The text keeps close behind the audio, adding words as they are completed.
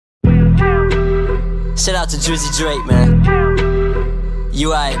Shout out to Drizzy Drake, man. You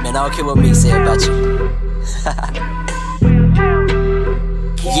alright, man. I don't care what me say about you.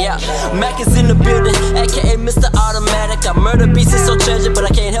 Yeah, Mac is in the building, aka Mr. Automatic. I murder beats, it's so tragic, but I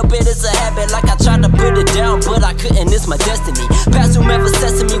can't help it, it's a habit. Like I tried to put it down, but I couldn't, it's my destiny. Past whomever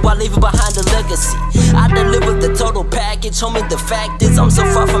sesame while leaving behind a legacy. I deliver the total package, homie, the fact is I'm so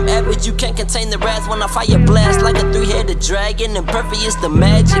far from average. You can't contain the wrath when I fire blast like a three-headed dragon. Impervious the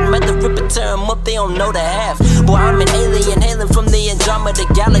magic, met the ripper, tear 'em up, they don't know the half. Boy, I'm an alien, hailing from the Andromeda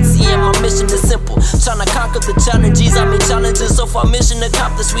galaxy, and my mission is simple. Trying to conquer the challenges, I mean challenges, so far mission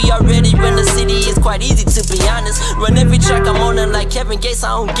accomplished. We already run the city, it's quite easy to be honest. Run every track I'm on and like Kevin Gates,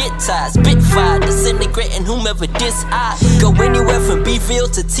 I don't get ties. Spit fire, disintegrating whomever diss I. Go anywhere from Beeville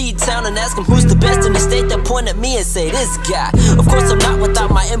to T-Town and ask them who's the best in the state. They'll point at me and say this guy. Of course I'm not without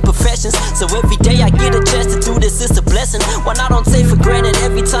my imperfections, so every day I get a chance to do this, it's a blessing. One I don't take for granted,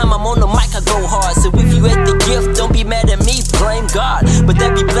 every time I'm on the mic I go hard. So if you hate the gift, don't be mad at me, blame God. But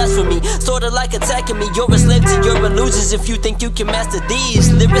that be blasphemy, sorta like attacking me. You're a slave to your illusions if you think you can master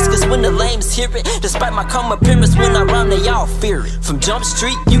these lyrics, cause when the lames hear it, despite my calm appearance, when I rhyme they all fear it. From Jump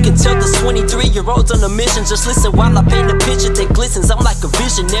Street, you can tell the 23-year-olds on a mission. Just listen while I paint a picture that glistens. I'm like a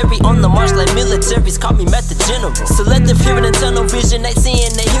visionary on the march like militaries, call me Matt the General. Selective hearing and tunnel vision, they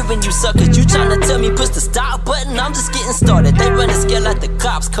seeing, they hearing you suckers. You tryna tell me push the stop button, I'm just getting started. They running scared like the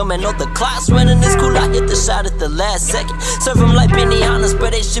cops coming on the clock's running. It's cool, I hit the shot at the last second. Serve them like Benny Honors,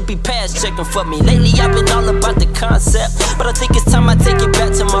 but they should be past checking for me. Lately I've been all about the concept, but I think it's time I take it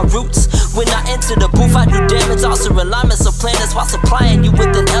back to my roots. When I enter the booth, I do damage, also alignments of planets while supplying you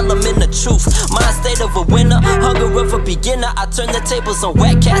with an element of truth. Mind state of a winner, hunger of a beginner. I turn the tables on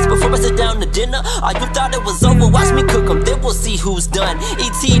whack cats before I sit down to dinner. Oh, you thought it was over, watch me cook them, then we'll see who's done.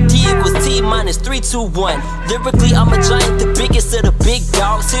 ETD equals T minus 3, 2, 1. Lyrically, I'm a giant, the biggest of the big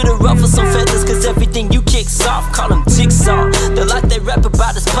dogs. Here to ruffle some feathers, cause everything you kick soft, call them jigsaw. The life they rap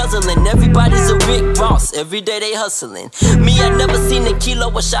about is puzzling, everybody's a Rick Ross, every day they hustling. Me, I never seen a kilo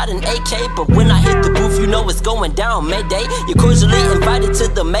or shot an AK, but when I hit the booth, you know it's going down, Mayday. You're cordially invited to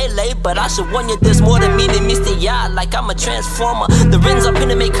the melee, but I should warn you there's more than me that meets the eye, like I'm a transformer. The rims I'm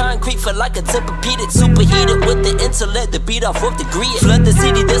finna make concrete for like a Tempur-Pedic, superheated with the intellect, the beat off of the grid. Flood the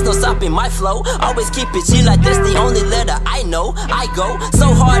city, there's no stopping my flow. Always keep it G like that's the only letter I know. I go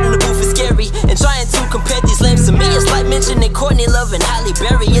so hard in the booth, it's scary, and trying to compare these lames to me, it's like mentioning Courtney Love and Halle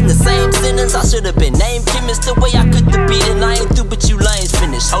Berry in the same sentence. I should have been named chemist the way I could the beat, and I ain't through, but you lions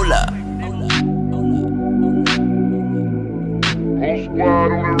finished. Hold up. Whole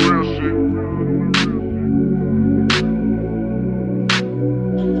squad on the real shit.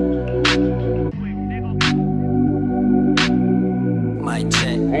 Mic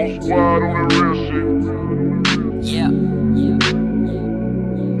check. Whole squad on the real shit. Yeah.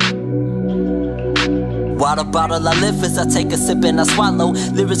 Water bottle I lift as I take a sip and I swallow.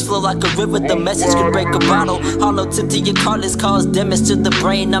 Lyrics flow like a river, the message could break a bottle. Hollow tip to your callers cause damage to the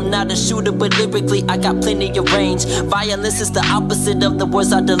brain. I'm not a shooter, but lyrically I got plenty of range. Violence is the opposite of the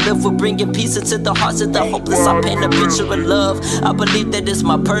words I deliver, bringing peace into the hearts of the hopeless. I paint a picture of love, I believe that it's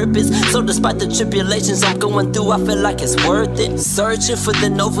my purpose. So despite the tribulations I'm going through, I feel like it's worth it. Searching for the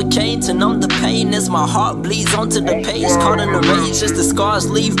Novocaine to numb the pain as my heart bleeds onto the page. Caught in a rage as the scars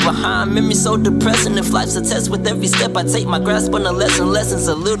leave behind. Memories so depressing, if life's a test, with every step I take my grasp on a lesson. Lessons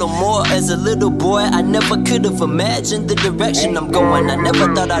a little more. As a little boy, I never could have imagined the direction I'm going. I never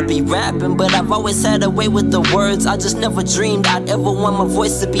thought I'd be rapping, but I've always had a way with the words. I just never dreamed I'd ever want my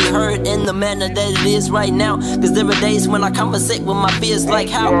voice to be heard in the manner that it is right now. Cause there are days when I conversate with my fears like,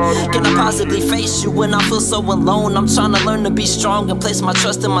 how can I possibly face you when I feel so alone? I'm trying to learn to be strong and place my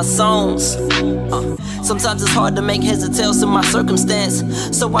trust in my songs. Sometimes it's hard to make heads or tails in my circumstance,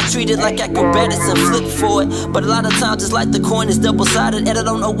 so I treat it like acrobatics and flip for it. But a lot of times it's like the coin is double-sided, and I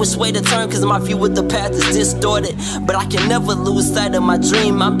don't know which way to turn cause my view of the path is distorted. But I can never lose sight of my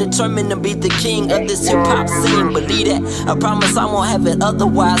dream. I'm determined to be the king of this hip-hop scene. Believe that, I promise I won't have it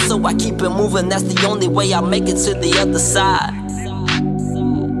otherwise. So I keep it moving, that's the only way I'll make it to the other side.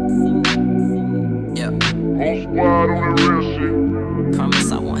 Yeah. Whole squad on the real shit.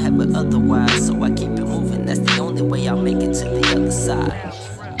 Promise I won't have it otherwise, so I keep it moving. That's the only way I'll make it to the other side.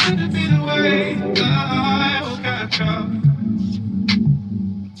 Could it be the way life got dropped?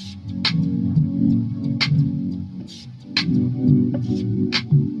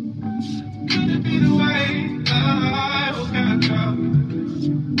 Could it be the way life got dropped?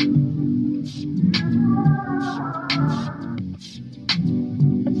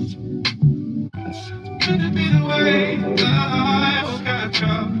 Could it be the way life got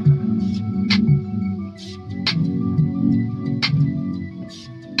dropped?